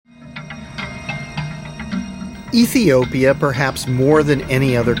Ethiopia, perhaps more than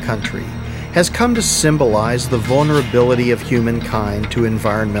any other country, has come to symbolize the vulnerability of humankind to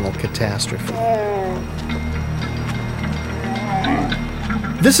environmental catastrophe.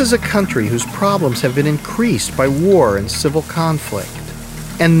 This is a country whose problems have been increased by war and civil conflict.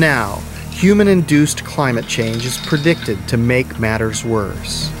 And now, human-induced climate change is predicted to make matters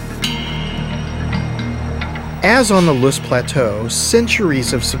worse. As on the Lus Plateau,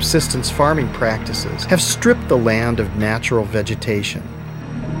 centuries of subsistence farming practices have stripped the land of natural vegetation.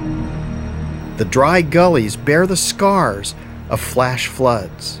 The dry gullies bear the scars of flash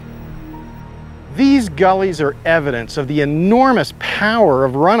floods. These gullies are evidence of the enormous power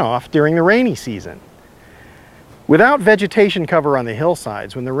of runoff during the rainy season. Without vegetation cover on the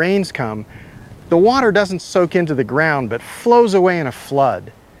hillsides, when the rains come, the water doesn't soak into the ground but flows away in a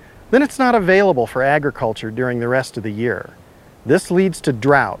flood. Then it's not available for agriculture during the rest of the year. This leads to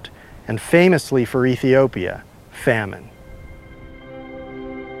drought and, famously for Ethiopia, famine.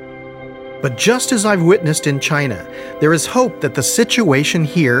 But just as I've witnessed in China, there is hope that the situation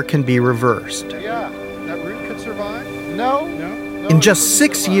here can be reversed. Yeah, that root could survive? No. In just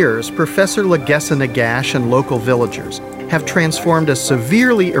 6 years, Professor Legessa Nagash and local villagers have transformed a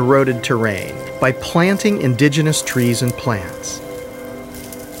severely eroded terrain by planting indigenous trees and plants.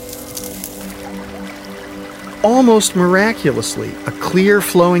 Almost miraculously, a clear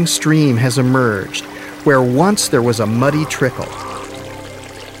flowing stream has emerged where once there was a muddy trickle.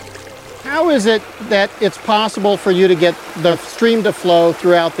 How is it that it's possible for you to get the stream to flow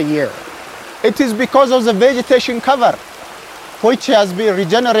throughout the year? It is because of the vegetation cover, which has been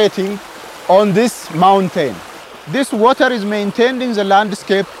regenerating on this mountain. This water is maintained in the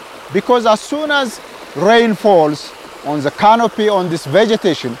landscape because as soon as rain falls on the canopy on this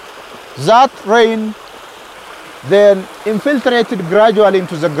vegetation, that rain then infiltrated gradually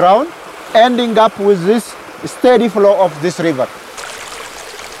into the ground, ending up with this steady flow of this river.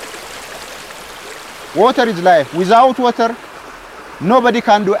 Water is life. Without water, nobody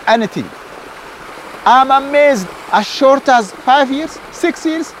can do anything. I'm amazed, as short as 5 years, 6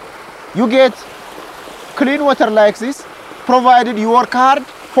 years, you get clean water like this, provided you work hard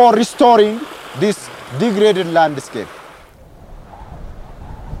for restoring this degraded landscape.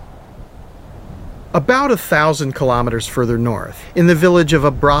 About 1,000 kilometers further north, in the village of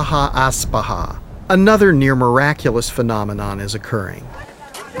Abraha Asbaha, another near-miraculous phenomenon is occurring.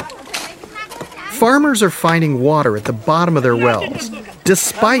 Farmers are finding water at the bottom of their wells,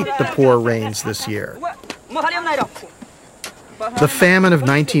 despite the poor rains this year. The famine of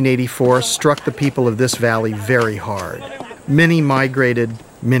 1984 struck the people of this valley very hard. Many migrated,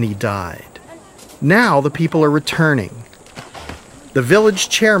 many died. Now the people are returning. The village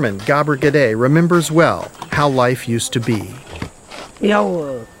chairman, Gabr Gade, remembers well how life used to be.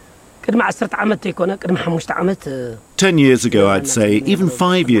 10 years ago, I'd say, even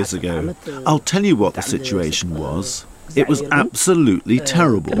 5 years ago, I'll tell you what the situation was. It was absolutely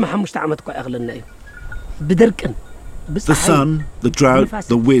terrible. The sun, the drought,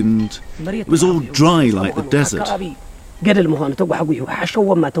 the wind, it was all dry like the desert.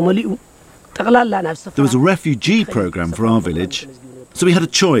 There was a refugee program for our village, so we had a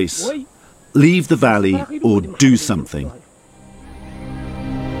choice: leave the valley or do something.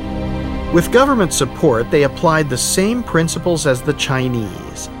 With government support, they applied the same principles as the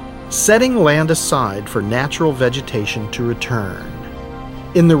Chinese, setting land aside for natural vegetation to return.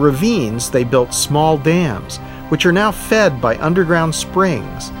 In the ravines, they built small dams, which are now fed by underground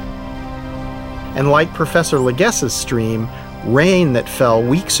springs. And like Professor Legessa's stream, rain that fell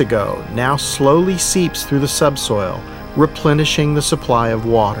weeks ago now slowly seeps through the subsoil, replenishing the supply of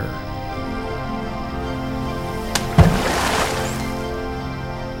water.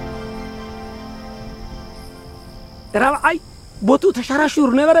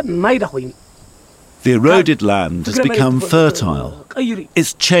 The eroded land has become fertile.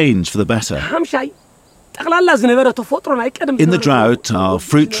 It's changed for the better. In the drought, our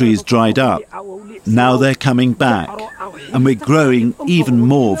fruit trees dried up. Now they're coming back, and we're growing even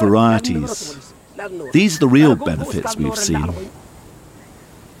more varieties. These are the real benefits we've seen.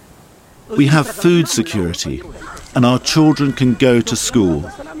 We have food security, and our children can go to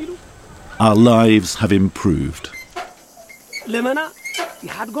school. Our lives have improved. We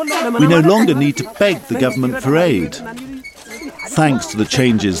no longer need to beg the government for aid, thanks to the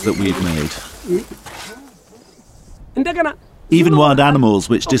changes that we've made. Even wild animals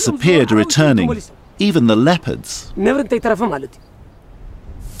which disappeared are returning, even the leopards.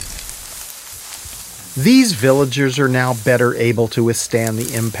 These villagers are now better able to withstand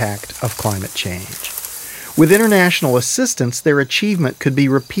the impact of climate change. With international assistance, their achievement could be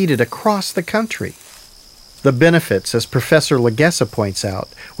repeated across the country. The benefits, as Professor Legessa points out,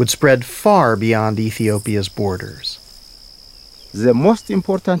 would spread far beyond Ethiopia's borders. The most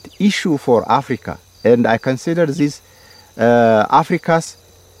important issue for Africa, and I consider this Africa's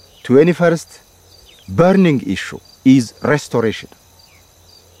 21st burning issue, is restoration.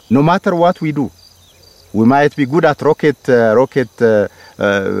 No matter what we do, we might be good at rocket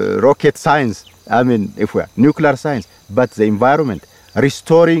science, if we are nuclear science, but the environment,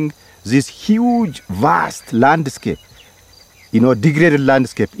 restoring this huge, vast landscape, degraded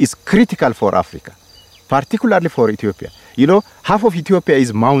landscape, is critical for Africa, particularly for Ethiopia. Half of Ethiopia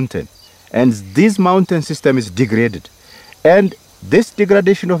is mountain, and this mountain system is degraded. And this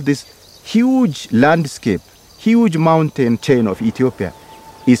degradation of this huge landscape, huge mountain chain of Ethiopia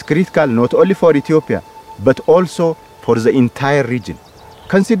is critical not only for Ethiopia, but also for the entire region.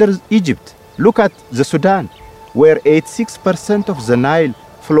 Consider Egypt. Look at the Sudan, where 86% of the Nile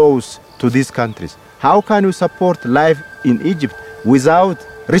flows to these countries. How can we support life in Egypt without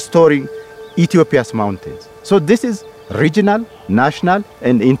restoring Ethiopia's mountains? So this is regional, national,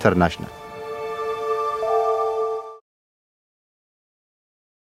 and international.